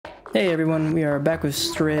Hey everyone, we are back with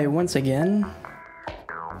Stray once again.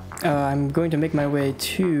 I'm going to make my way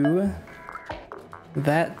to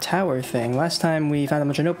that tower thing. Last time we found a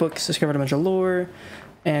bunch of notebooks, discovered a bunch of lore,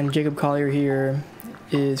 and Jacob Collier here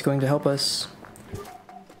is going to help us.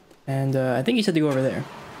 And I think he said to go over there.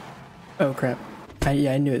 Oh crap.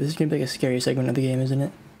 Yeah, I knew it. This is going to be like a scary segment of the game, isn't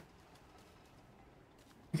it?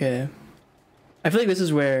 Okay. I feel like this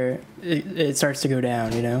is where it starts to go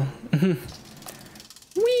down, you know?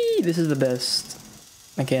 Whee! This is the best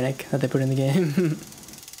mechanic that they put in the game.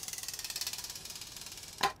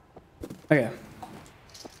 Okay.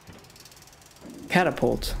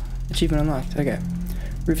 Catapult. Achievement unlocked. Okay.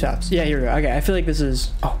 Rooftops. Yeah, here we go. Okay, I feel like this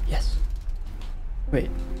is... Oh, yes. Wait.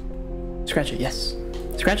 Scratch it. Yes.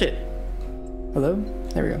 Scratch it. Hello?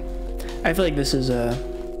 There we go. I feel like this is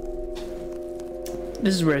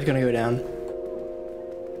where it's gonna go down.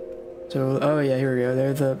 So, oh yeah, here we go.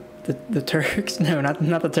 They're the Turks. No,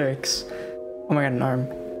 not the Turks. Oh my god, an arm.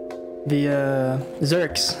 The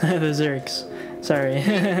Zerks. The Zerks. Sorry.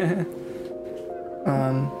 I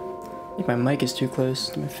think my mic is too close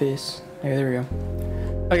to my face. Okay, there we go.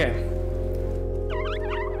 Okay.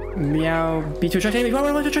 Meow. Be to attract enemies. Why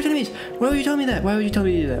would I attract enemies? Why would you tell me that? Why would you tell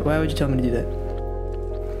me to do that? Why would you tell me to do that?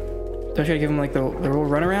 Do I try to give him like the little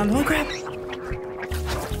run around? Oh crap!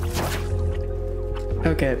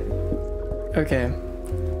 Okay. Okay.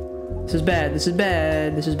 This is bad. This is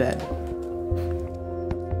bad. This is bad.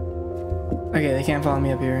 Okay, they can't follow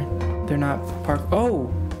me up here. They're not parked. Oh!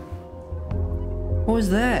 What was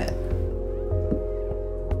that?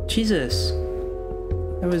 Jesus.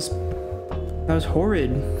 That was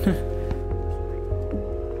horrid.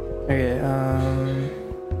 Okay,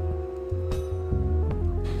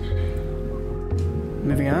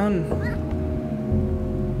 moving on.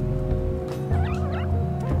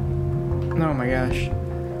 Oh my gosh.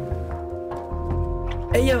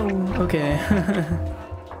 Hey yo! Okay.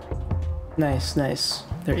 Nice, nice.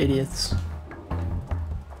 They're idiots.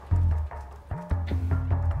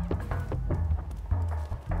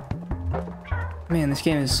 Man, this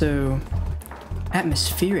game is so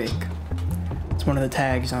atmospheric. It's one of the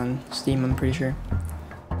tags on Steam, I'm pretty sure.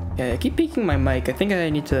 Yeah, I keep peeking my mic. I think I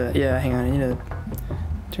need to... Yeah, hang on. I need to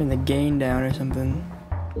turn the gain down or something.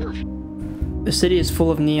 The city is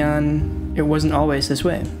full of neon. It wasn't always this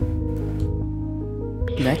way.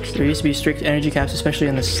 Next, there used to be strict energy caps, especially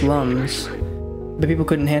in the slums. But people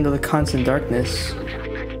couldn't handle the constant darkness.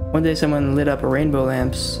 One day someone lit up rainbow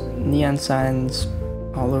lamps, neon signs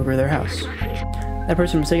all over their house. That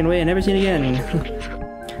person was taken away and never seen again.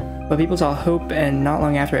 But people saw hope, and not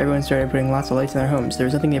long after, everyone started putting lots of lights in their homes. There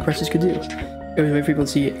was nothing the oppressors could do. It was a way for people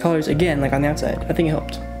to see colors again, like on the outside. I think it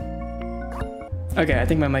helped. Okay, I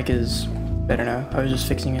think my mic is better now. I was just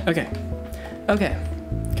fixing it. Okay. Okay.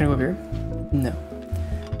 Can I go up here? No.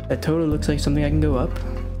 That totally looks like something I can go up,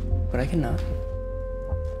 but I cannot.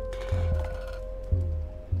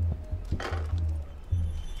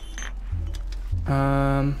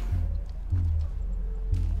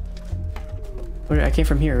 I came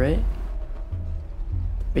from here, right?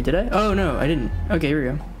 Wait, did I? Oh no, I didn't. Okay, here we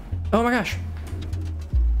go. Oh my gosh.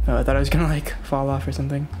 Oh, I thought I was gonna like fall off or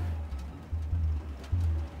something.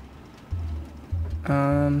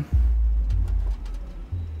 Do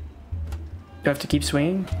I have to keep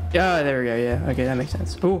swinging? Yeah, there we go. Yeah, okay, that makes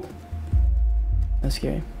sense. Oh, that's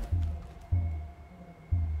scary.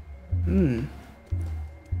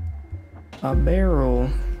 A barrel.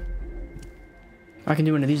 I can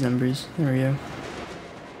do one of these numbers. There we go.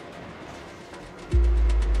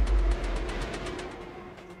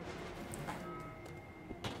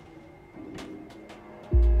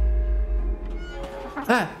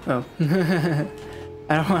 Ah! Oh.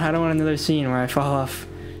 I don't want another scene where I fall off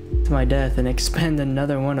to my death and expend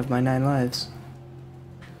another one of my 9 lives.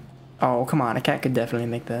 Oh, come on. A cat could definitely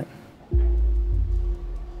make that.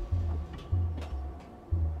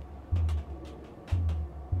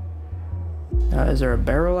 Is there a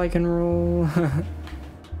barrel I can roll?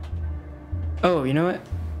 Oh, you know what?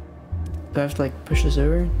 Do I have to like push this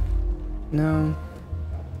over? No.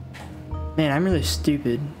 Man, I'm really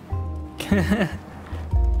stupid.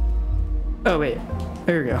 Oh wait,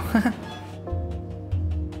 there we go.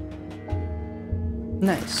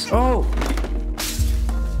 Nice. Oh!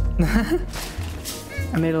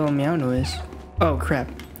 I made a little meow noise. Oh crap,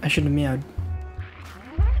 I should have meowed.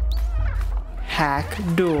 Hack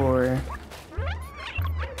door.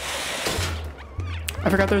 I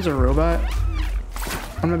forgot there was a robot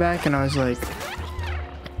on the back and I was like,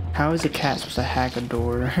 how is a cat supposed to hack a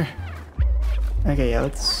door? Okay, yeah,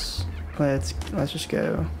 let's just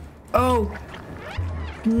go. Oh!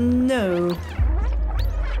 No!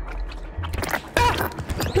 Ah!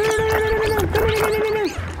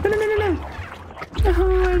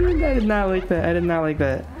 I did not like that. I did not like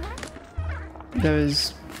that. That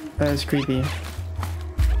was creepy.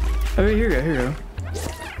 Oh, here we go. Here we go.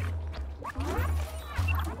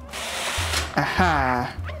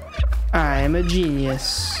 Aha! I am a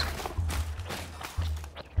genius.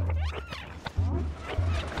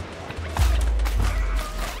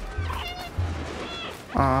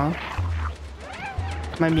 Aw.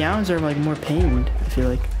 My meows are like more pained, I feel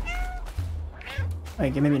like.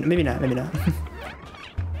 Like maybe not.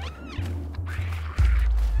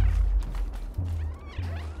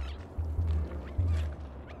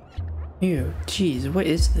 Ew, jeez, what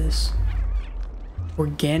is this?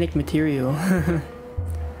 Organic material.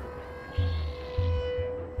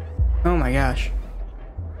 Oh my gosh.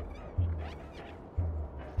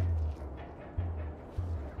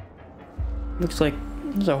 Looks like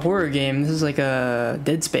this is a horror game. This is like a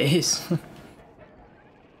Dead Space.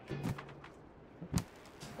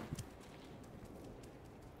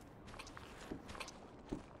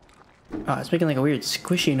 Oh, it's making like a weird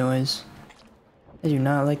squishy noise. I do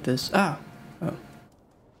not like this. Ah! Oh.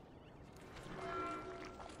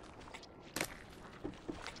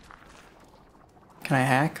 Can I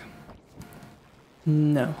hack?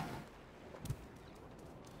 No.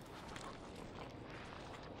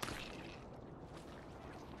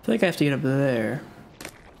 I feel like I have to get up there.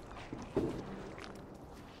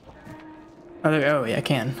 Oh, yeah, I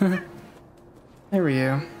can. There we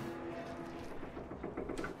go.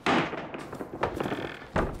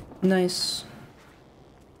 Nice.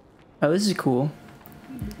 Oh, this is cool.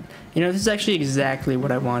 You know, this is actually exactly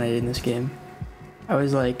what I wanted in this game. I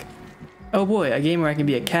was like, oh boy, a game where I can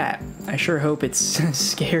be a cat. I sure hope it's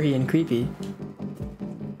scary and creepy.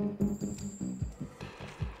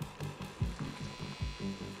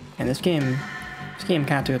 And this game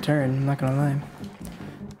kind of took a turn, I'm not gonna lie.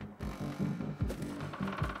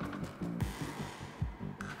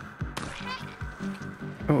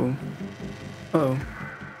 Uh-oh. Uh-oh.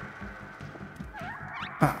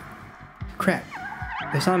 Ah. Crap.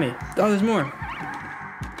 They saw me. Oh, there's more.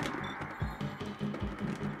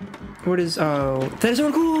 What is... Oh. That is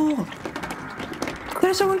so cool! That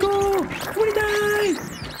is so cool! Everybody die!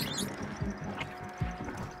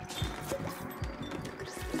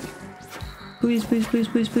 Please, please, please,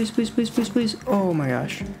 please, please, please, please, please, please. Oh my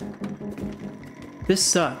gosh. This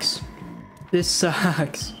sucks. This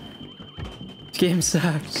sucks. This game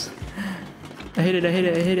sucks. I hate it, I hate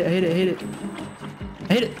it, I hate it, I hate it, I hate it.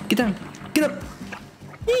 I hate it! Get down! Get up!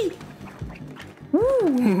 Yee!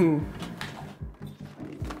 Woo!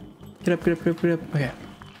 Get up, get up, get up, get up. Okay.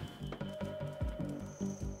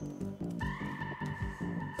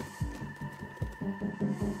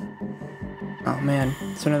 Oh man,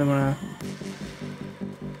 it's another one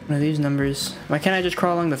of these numbers. Why can't I just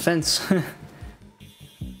crawl along the fence?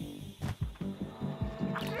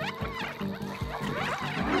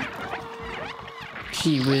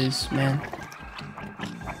 Gee whiz, man.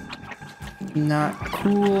 Not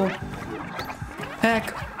cool.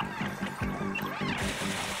 Hack!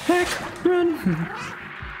 Hack! Run!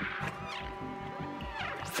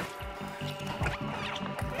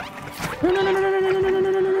 Run, run, run, run, run, run, run, run,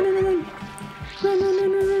 run, run, run, run. Run, run,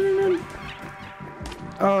 run, run, run, run, run.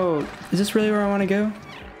 Oh, is this really where I want to go?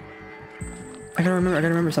 I gotta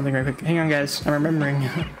remember something right quick. Hang on, guys. I'm remembering.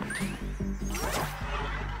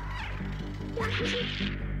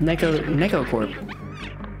 Neko Corp.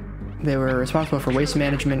 They were responsible for waste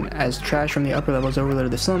management as trash from the upper levels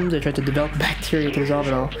overloaded the slums. They tried to develop bacteria to dissolve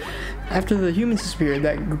it all. After the humans disappeared,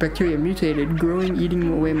 that bacteria mutated, growing,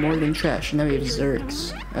 eating away more than trash. Now we have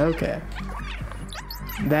Zerks. Okay.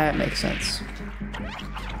 That makes sense.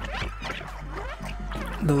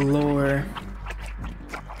 The lore.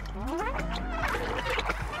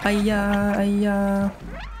 Ayya, ayya.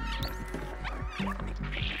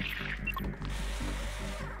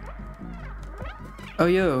 Oh,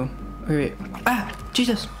 yo. Wait, wait. Ah!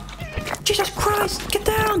 Jesus! Jesus Christ! Get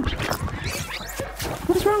down!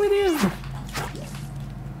 What is wrong with you?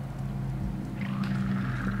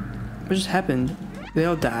 What just happened? They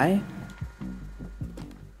all die?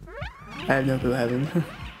 I have no clue what happened.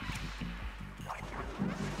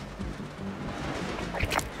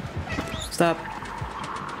 Stop.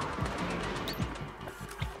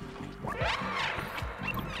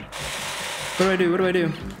 What do I do? What do I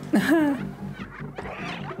do?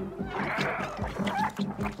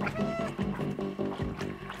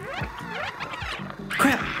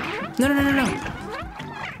 Crap! No, no, no, no, no!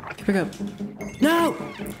 Get back up. No!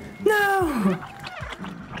 No!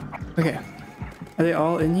 Okay. Are they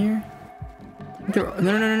all in here? No, no,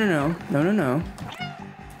 no, no, no, no. No, no, no.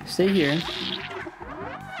 Stay here.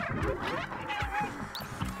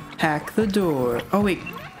 Hack the door. Oh, wait.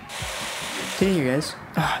 Get in here, guys.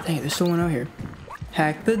 Ah, dang it, there's still one out here.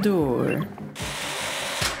 Hack the door.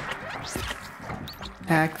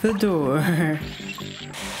 Hack the door.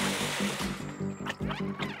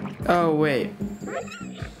 Oh, wait.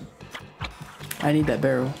 I need that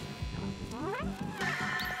barrel.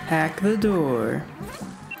 Hack the door.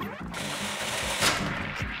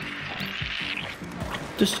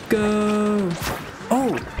 Just go.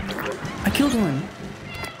 Oh, I killed one.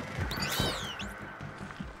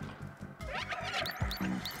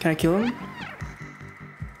 Can I kill him?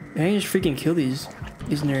 I can just freaking kill these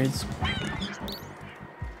nerds.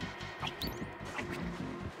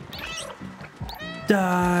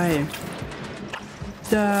 Die.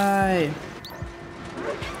 Die.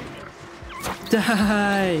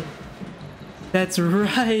 Die. That's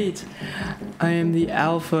right. I am the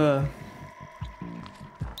alpha.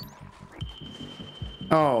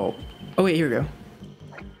 Oh. Oh wait, here we go.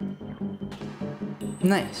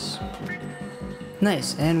 Nice.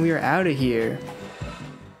 Nice, and we are out of here.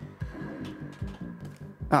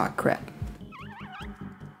 Ah, crap.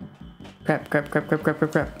 Crap, crap, crap, crap, crap,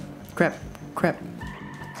 crap, crap. Crap, crap.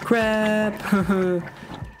 Crap!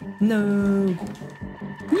 No!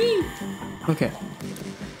 Yee! Okay.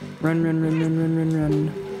 Run, run, run, run, run, run,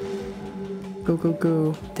 run. Go, go,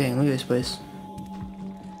 go. Dang, look at this place.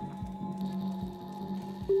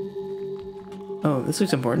 Oh, this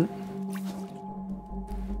looks important.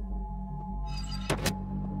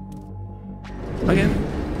 Okay,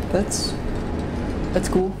 that's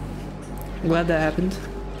cool. Glad that happened.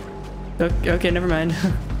 Okay, never mind.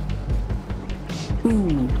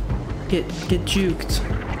 Ooh, get juked.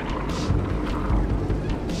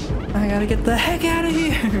 I gotta get the heck out of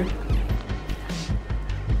here.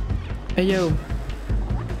 Hey yo.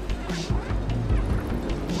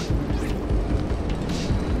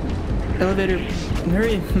 Elevator,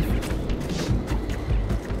 hurry.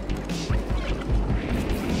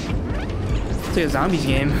 It's like a zombies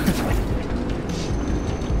game.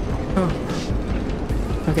 Oh.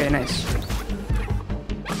 Okay, nice.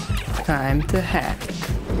 Time to hack.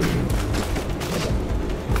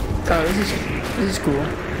 Oh, this is cool.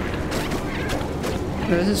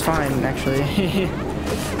 No, this is fine, actually.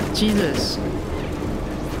 Jesus.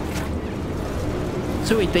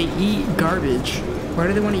 So wait, they eat garbage. Why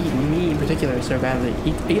do they want to eat me in particular so badly?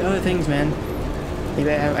 Eat other things, man. Maybe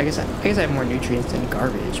I guess I have more nutrients than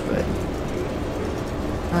garbage, but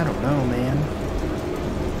I don't know, man.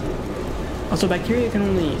 Also, bacteria can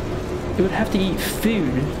only... It would have to eat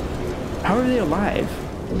food. How are they alive?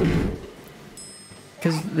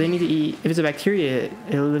 Because they need to eat... If it's a bacteria,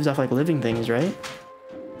 it lives off like living things, right?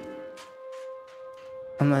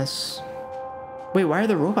 Unless... Wait, why are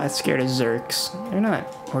the robots scared of Zerks? They're not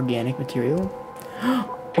organic material.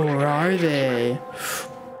 Or are they?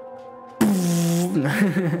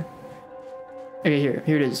 Okay, here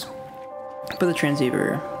it is. Put the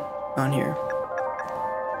transceiver on here.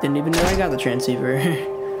 Didn't even know I got the transceiver.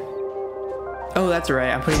 Oh, that's right.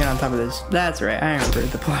 I'm putting it on top of this. That's right. I remember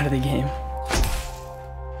the plot of the game.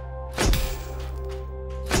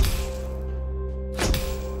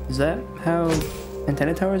 Is that how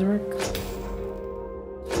antenna towers work?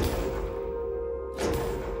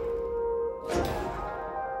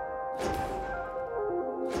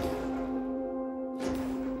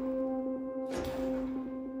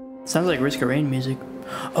 Sounds like Risk of Rain music.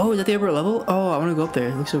 Oh, is that the upper level? Oh, I want to go up there.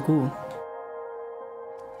 It looks so cool.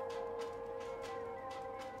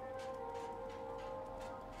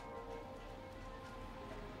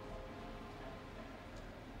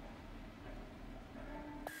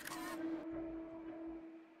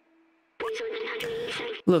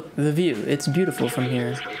 Look, the view. It's beautiful from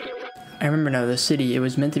here. I remember now, the city. It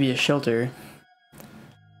was meant to be a shelter.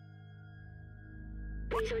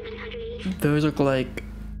 Those look like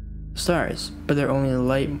stars, but they're only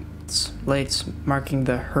lights marking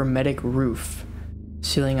the hermetic roof,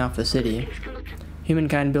 sealing off the city.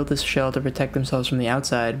 Humankind built this shell to protect themselves from the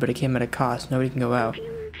outside, but it came at a cost. Nobody can go out.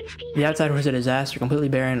 The outside was a disaster, completely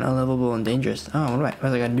barren, unlivable, and dangerous. Oh, what am I?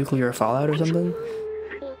 Was like a nuclear fallout or something?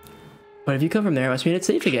 But if you come from there, it must mean it's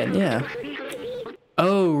safe again. Yeah.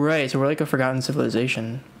 Oh, right. So we're like a forgotten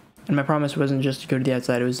civilization. And my promise wasn't just to go to the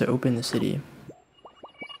outside, it was to open the city.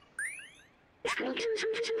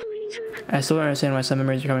 I still don't understand why some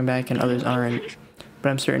memories are coming back and others aren't. But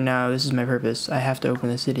I'm certain now this is my purpose. I have to open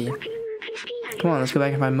the city. Come on, let's go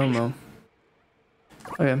back and find Momo.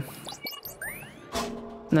 Okay.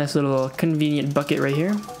 Nice little convenient bucket right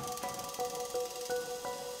here.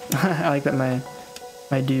 I like that my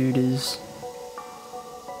dude is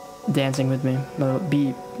dancing with me.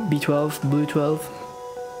 B12, blue 12.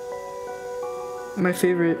 My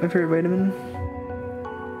favorite vitamin.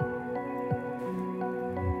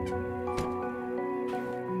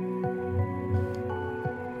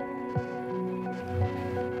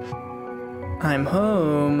 I'm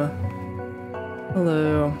home.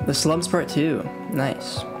 Hello. The slums part 2.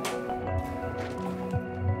 Nice.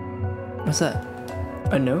 What's that?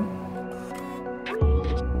 A no?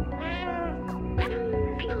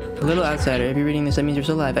 A little outsider. If you're reading this, that means you're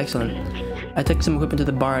still alive. Excellent. I took some equipment to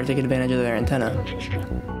the bar to take advantage of their antenna.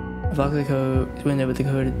 I've locked the code window, but the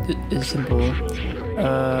code is simple.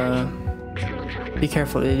 Be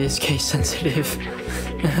careful, it is case sensitive.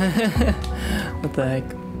 What the heck?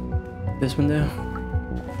 This window?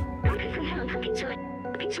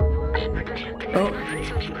 Oh!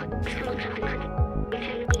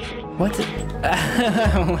 What?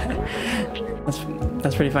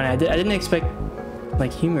 That's pretty funny. I didn't expect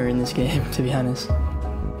like humor in this game, to be honest.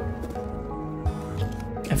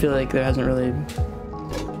 I feel like there hasn't really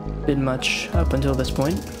been much up until this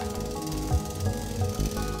point.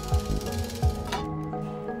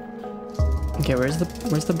 Okay, where's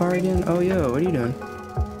the bar again? Oh, yo, what are you doing?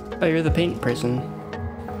 Oh, you're the paint person.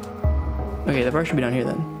 Okay, the bar should be down here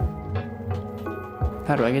then.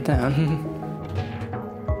 How do I get down?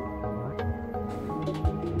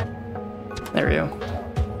 There we go.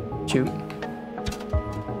 Shoot.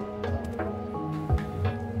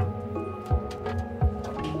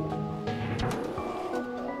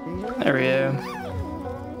 There we go.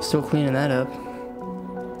 Still cleaning that up.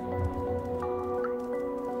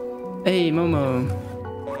 Hey, Momo.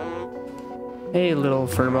 Hey, little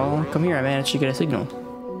furball. Come here, I managed to get a signal.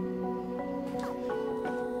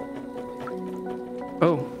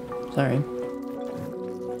 Oh, sorry.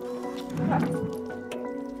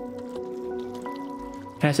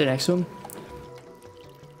 Can I sit next to him?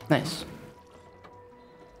 Nice.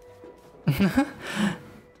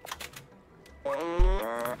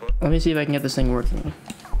 Let me see if I can get this thing working.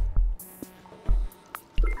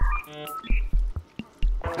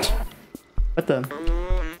 What the?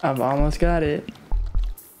 I've almost got it.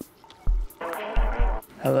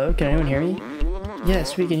 Hello? Can anyone hear me?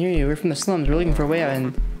 Yes, we can hear you. We're from the slums. We're looking for a way out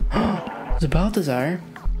and... It's Balthazar.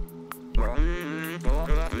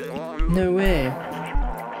 No way.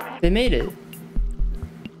 They made it.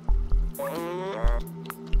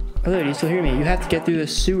 Hello, do you still hear me? You have to get through the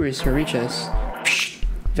sewers to reach us. Psh,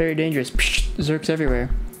 very dangerous. Psh, Zerks everywhere.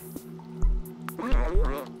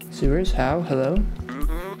 Sewers? How? Hello?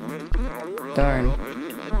 Darn.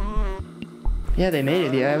 Yeah, they made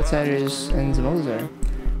it. The Outsiders and Balthazar.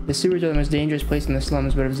 The sewers are the most dangerous place in the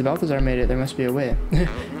slums, but if Balthazar made it, there must be a way.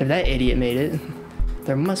 If that idiot made it,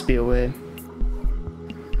 there must be a way.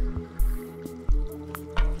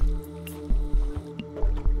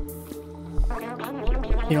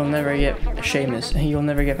 You'll never get Seamus. You'll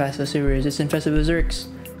never get past the sewers. It's infested with Zerks.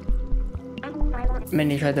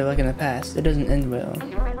 Many tried their luck in the past. It doesn't end well.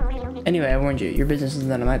 Anyway, I warned you. Your business is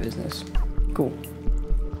none of my business. Cool.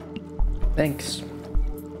 Thanks.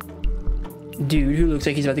 Dude who looks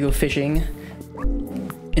like he's about to go fishing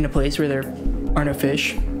in a place where there are no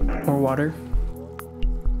fish or water.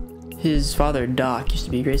 His father, Doc, used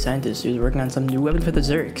to be a great scientist. He was working on some new weapon for the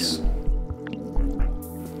Zerks.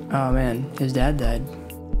 Oh man, his dad died.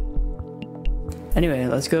 Anyway,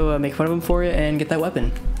 let's go make fun of him for it and get that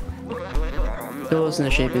weapon. Don't listen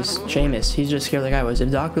to Seamus. He's just scared like I was.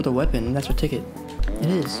 If Doc built a weapon, that's our ticket. It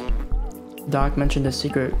is. Doc mentioned a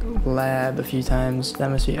secret lab a few times. That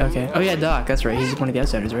must be... Okay. Oh yeah, Doc. That's right. He's one of the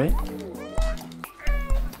Outsiders, right?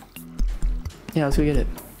 Yeah, let's go get it.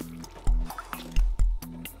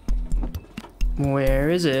 Where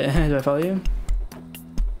is it? Do I follow you?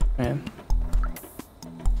 Yeah.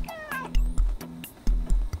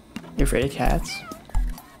 You're afraid of cats?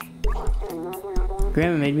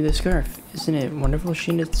 Grandma made me this scarf. Isn't it wonderful?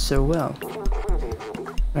 She knits so well.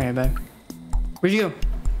 Alright, bye. Where'd you go?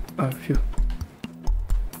 Oh, phew.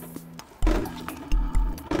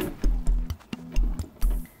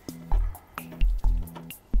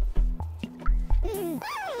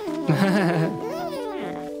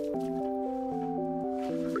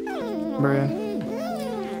 Bruh.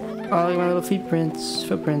 Oh, look at my little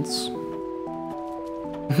footprints.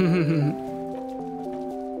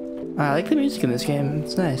 I like the music in this game.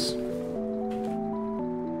 It's nice.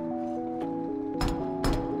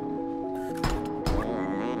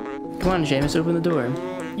 Come on, Seamus, open the door.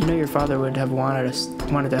 You know your father would have wanted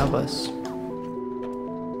to help us.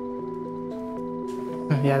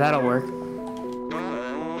 Yeah, that'll work.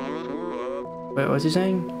 Wait, what's he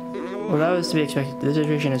saying? Well, that was to be expected. This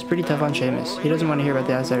situation is pretty tough on Seamus. He doesn't want to hear about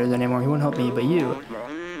the Outsiders anymore. He won't help me, but you...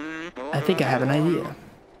 I think I have an idea.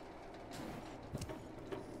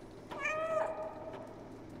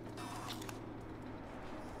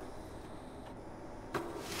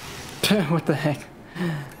 What the heck?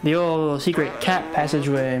 The old secret cat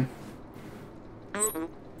passageway.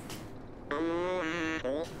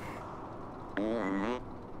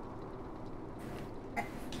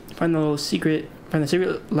 Find the secret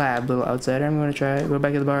lab, little outsider. I'm gonna go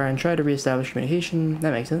back to the bar and try to reestablish communication.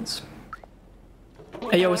 That makes sense.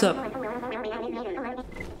 Hey, yo, what's up?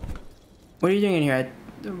 What are you doing in here?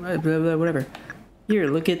 Blah, blah, whatever. Here,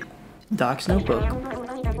 look at Doc's notebook.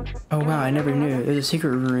 Oh wow, I never knew. There's a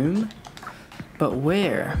secret room? But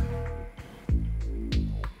where?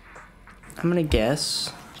 I'm gonna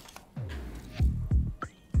guess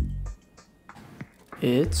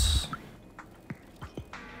it's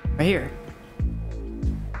right here.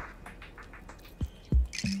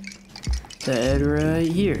 Dead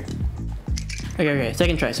right here. Okay,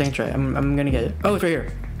 second try. I'm gonna get it. Oh, it's right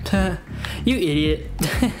here. You idiot.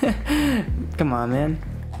 Come on, man.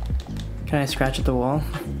 Can I scratch at the wall?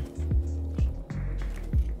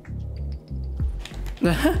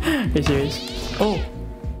 Are you serious? Oh!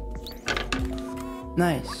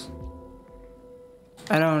 Nice.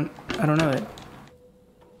 I don't know it.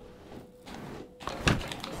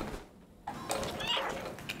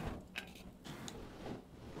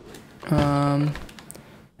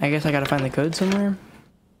 I guess I gotta find the code somewhere.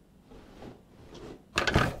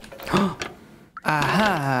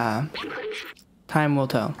 Aha! Time will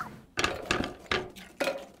tell.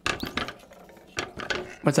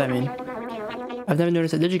 What's that mean? I've never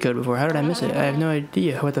noticed a digicode before. How did I miss it? I have no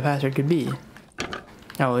idea what the password could be.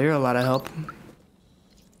 Oh, well, you're a lot of help.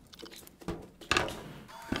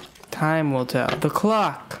 Time will tell. The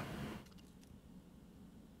clock!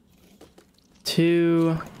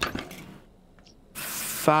 2,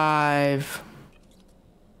 5,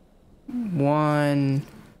 1...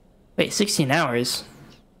 Wait, 16 hours?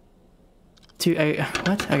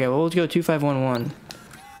 What? Okay, well, let's go 2511.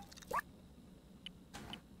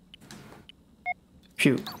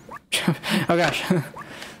 Shoot. Oh gosh.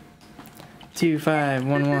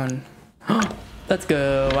 2511. Let's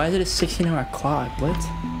go. Why is it a 16-hour clock? What?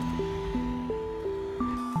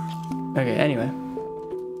 Okay, anyway.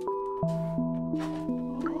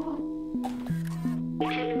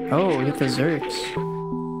 Oh, we get the Zerks.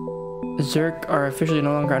 The Zerk are officially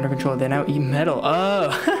no longer under control. They now eat metal.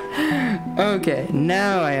 Oh! Okay,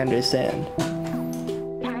 now I understand.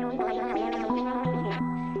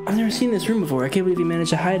 I've never seen this room before. I can't believe you managed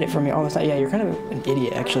to hide it from me all this time. Yeah, you're kind of an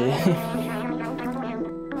idiot, actually.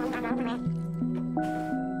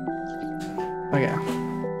 Okay.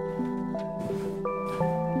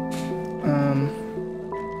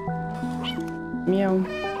 Meow,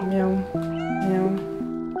 meow, meow.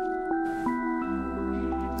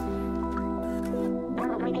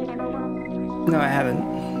 No, I haven't.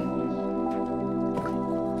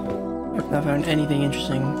 I've not found anything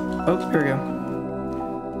interesting. Oh, here we go.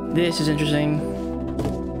 This is interesting.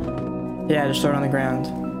 Yeah, just throw it on the ground.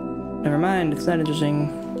 Never mind, it's not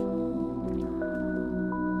interesting.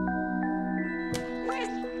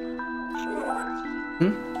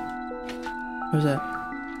 What was that?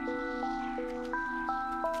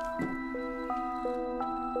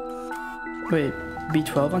 Wait,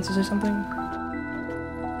 B12 wants to say something?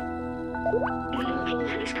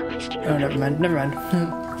 Oh, never mind.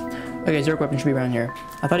 Okay, Zerk weapon should be around here.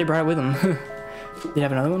 I thought he brought it with him. Did you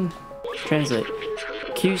have another one? Translate.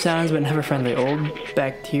 Cute sounds but never friendly. Old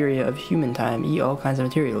bacteria of human time. Eat all kinds of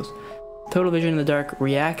materials. Total vision in the dark.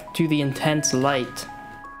 React to the intense light.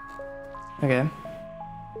 Okay.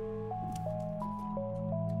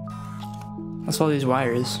 Let's follow these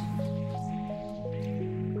wires.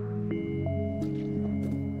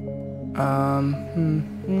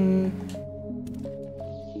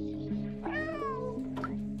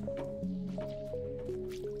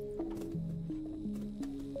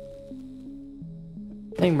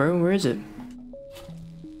 Dang, bro, where is it?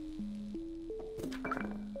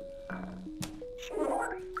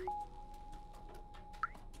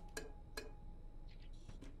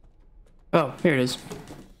 Oh, here it is.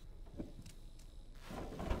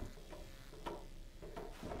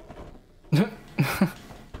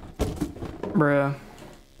 Bruh.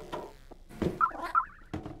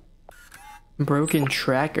 Broken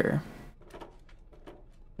tracker.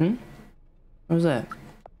 What was that?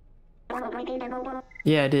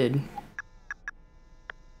 Yeah, I did.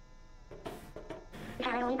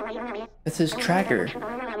 That's his tracker.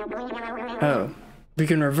 Oh. We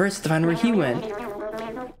can reverse it to find where he went.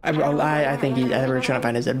 I think we're trying to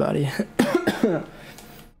find his dead body.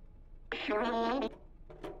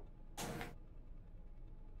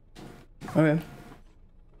 Okay.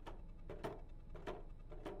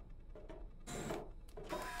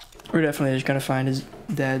 We're definitely just gonna find his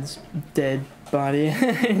dad's dead body.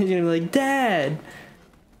 He's gonna be like, Dad!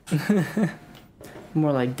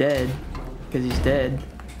 More like dead, because he's dead.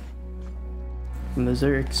 From the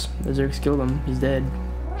Zerks. The Zerks killed him. He's dead.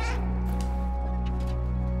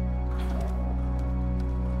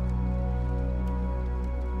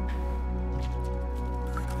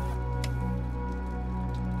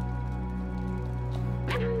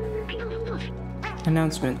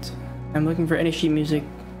 Announcement. I'm looking for any sheet music.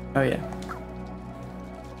 Oh yeah.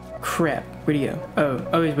 Crap. Where'd he go?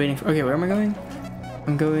 Oh, he's waiting for. Okay, where am I going?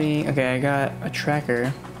 I'm going. Okay, I got a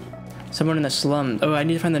tracker. Someone in the slum. Oh, I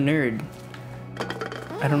need to find the nerd.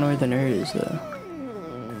 I don't know where the nerd is though.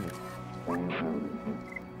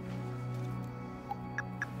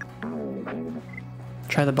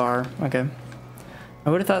 Try the bar. Okay. I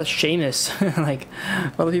would have thought Seamus, like,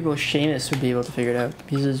 all the people Seamus would be able to figure it out.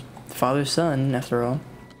 He's his father's son, after all.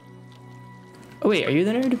 Oh wait, are you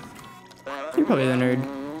the nerd? You're probably the nerd.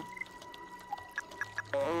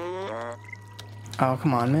 Oh,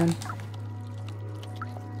 come on, man.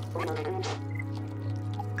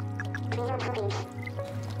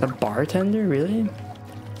 The bartender? Really?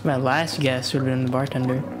 My last guess would have been the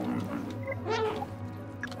bartender.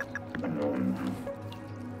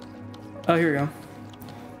 Oh, here we go.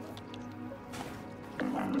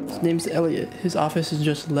 His name's Elliot. His office is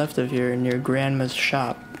just left of here near Grandma's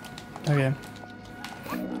shop. Okay.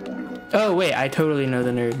 Oh, wait, I totally know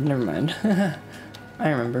the nerd. Never mind. I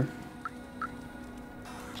remember.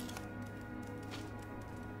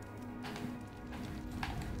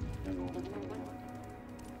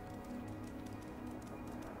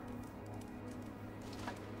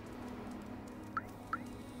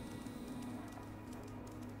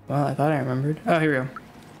 Well, I thought I remembered. Oh, here we go.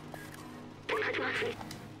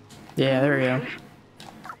 Yeah, there we go.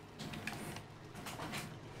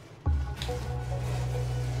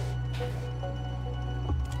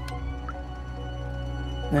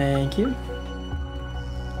 Thank you.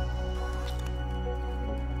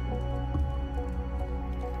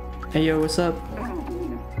 Hey, yo, what's up?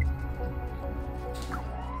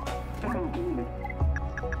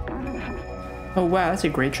 Oh, wow, that's a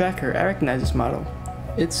great tracker. I recognize this model.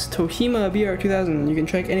 It's Tohima BR2000. You can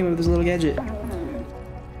track anyone with this little gadget.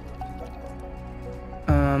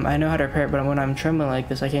 I know how to repair it, but when I'm trembling like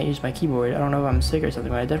this, I can't use my keyboard. I don't know if I'm sick or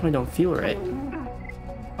something, but I definitely don't feel right.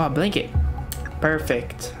 Oh, blanket.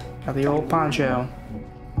 Perfect. Got the old poncho.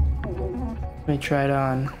 Let me try it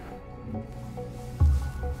on.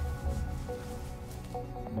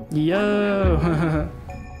 Yo!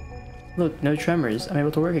 Look, no tremors. I'm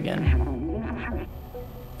able to work again.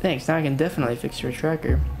 Thanks, now I can definitely fix your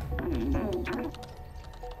tracker.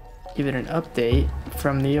 Give it an update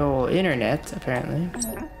from the old internet, apparently.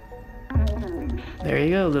 There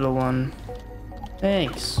you go, little one.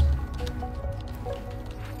 Thanks.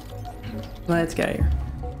 Let's get out of here.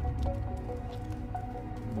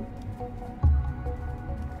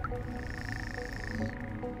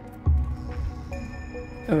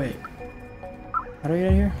 Oh wait. How do I get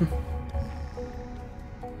out of here?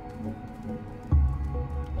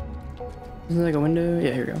 Is there like a window?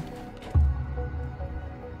 Yeah, here we go.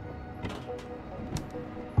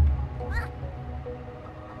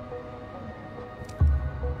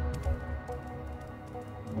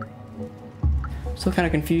 Still kind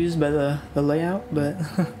of confused by the layout, but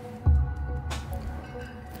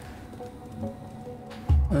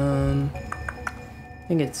I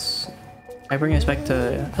think it's. I bring us back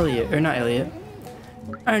to Elliot, or not Elliot.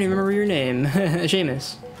 I don't even remember your name.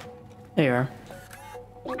 Seamus. There you are.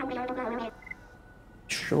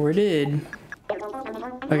 Sure did.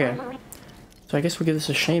 Okay. So I guess we'll give this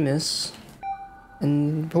a Seamus,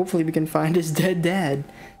 and hopefully we can find his dead dad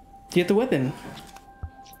to get the weapon.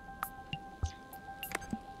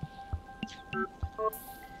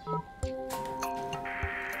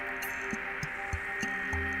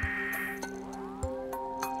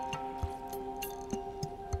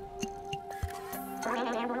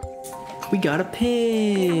 We got a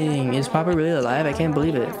ping! Is Papa really alive? I can't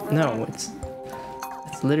believe it. No, it's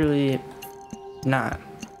literally not.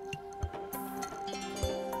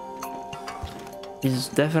 He's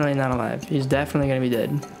definitely not alive. He's definitely gonna be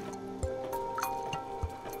dead.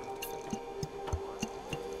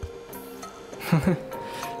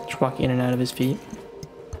 Just walk in and out of his feet.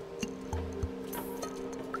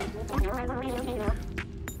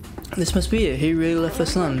 This must be it. He really left the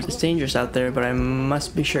slums. It's dangerous out there, but I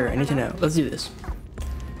must be sure. I need to know. Let's do this.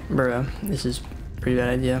 Bruh, this is a pretty bad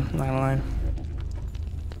idea. I'm not gonna lie.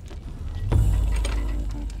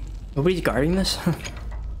 Nobody's guarding this?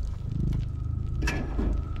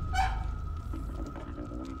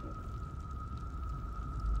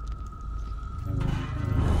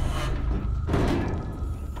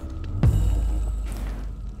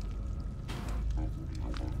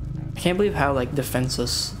 I can't believe how like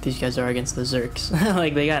defenseless these guys are against the Zerks.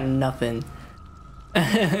 Like they got nothing.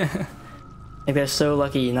 Like they're so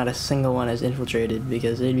lucky not a single one has infiltrated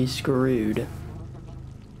because they'd be screwed.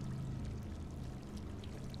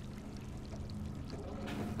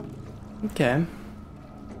 Okay.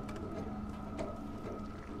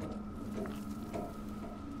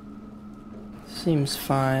 Seems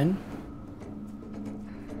fine.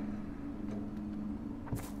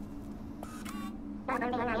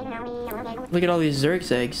 Look at all these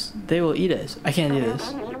Zerg's eggs. They will eat us. I can't do this.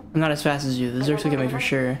 I'm not as fast as you. The Zergs will get me for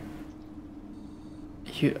sure.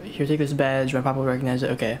 Here, take this badge. My papa will recognize it.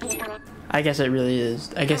 Okay. I guess it really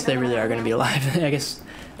is. I guess they really are going to be alive. I guess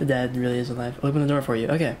the dad really is alive. I'll open the door for you.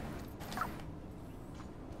 Okay.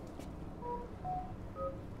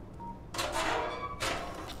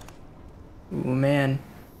 Ooh, man.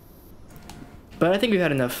 But I think we've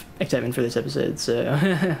had enough excitement for this episode,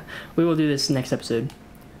 so we will do this next episode.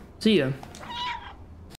 See ya.